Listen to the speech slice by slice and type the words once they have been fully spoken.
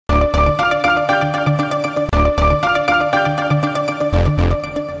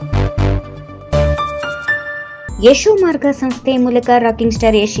ಯಶೋ ಮಾರ್ಗ ಸಂಸ್ಥೆ ಮೂಲಕ ರಾಕಿಂಗ್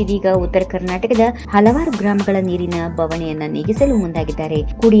ಸ್ಟಾರ್ ಯಶ್ ಇದೀಗ ಉತ್ತರ ಕರ್ನಾಟಕದ ಹಲವಾರು ಗ್ರಾಮಗಳ ನೀರಿನ ಬವಣೆಯನ್ನ ನೀಗಿಸಲು ಮುಂದಾಗಿದ್ದಾರೆ.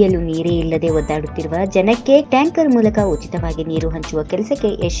 ಕುಡಿಯಲು ನೀರೇ ಇಲ್ಲದೆ ಒದ್ದಾಡುತ್ತಿರುವ ಜನಕ್ಕೆ ಟ್ಯಾಂಕರ್ ಮೂಲಕ ಉಚಿತವಾಗಿ ನೀರು ಹಂಚುವ ಕೆಲಸಕ್ಕೆ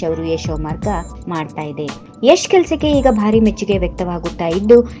ಯಶ್ ಅವರು ಯಶೋ ಮಾರ್ಗ ಮಾಡ್ತಾ ಇದೆ. ಯಶ್ ಕೆಲಸಕ್ಕೆ ಈಗ ಭಾರಿ ಮೆಚ್ಚುಗೆ ವ್ಯಕ್ತವಾಗುತ್ತಾ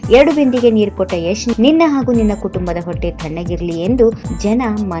ಇದ್ದು, 2 ಬಿಂದಿಗೆ ನೀರು ಕೊಟ್ಟ ಯಶ್ ನಿನ್ನ ಹಾಗೂ ನಿನ್ನ ಕುಟುಂಬದ ಹೊಟ್ಟೆ ತಣ್ಣಗಿರ್ಲಿ ಎಂದು ಜನ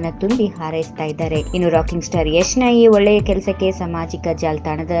ಮನ ತುಂಬಿ ಹಾರೈಸ್ತಾ ಇದ್ದಾರೆ. ಇನ್ನು ರಾಕಿಂಗ್ ಸ್ಟಾರ್ ಯಶ್ ನ ಈ ಒಳ್ಳೆಯ ಕೆಲಸಕ್ಕೆ ಸಾಮಾಜಿಕ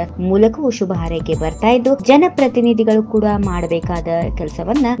ಜಾಲತಾಣದ ಮೂಲಕವೂ ಶುಭ ಹಾರೈಕೆ ಬರ್ತಾ ಇದ್ದು, ಜನಪ್ರತಿನಿಧಿಗಳು ಕೂಡ ಮಾಡಬೇಕಾದ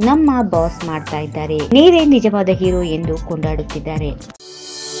ಕೆಲಸವನ್ನ ನಮ್ಮ ಬಾಸ್ ಮಾಡ್ತಾ ಇದ್ದಾರೆ. ನೀವೇ ನಿಜವಾದ ಹೀರೋ ಎಂದು ಕೊಂಡಾಡುತ್ತಿದ್ದಾರೆ.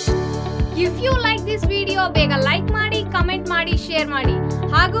 If you like this video ಬೇಗ ಲೈಕ್ ಮಾಡಿ, ಕಮೆಂಟ್ ಮಾಡಿ, ಶೇರ್ ಮಾಡಿ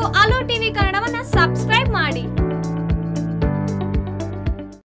ಹಾಗೂ AloTV ಕನ್ನಡವನ್ನ ಸಬ್ಸ್ಕ್ರೈಬ್ ಮಾಡಿ.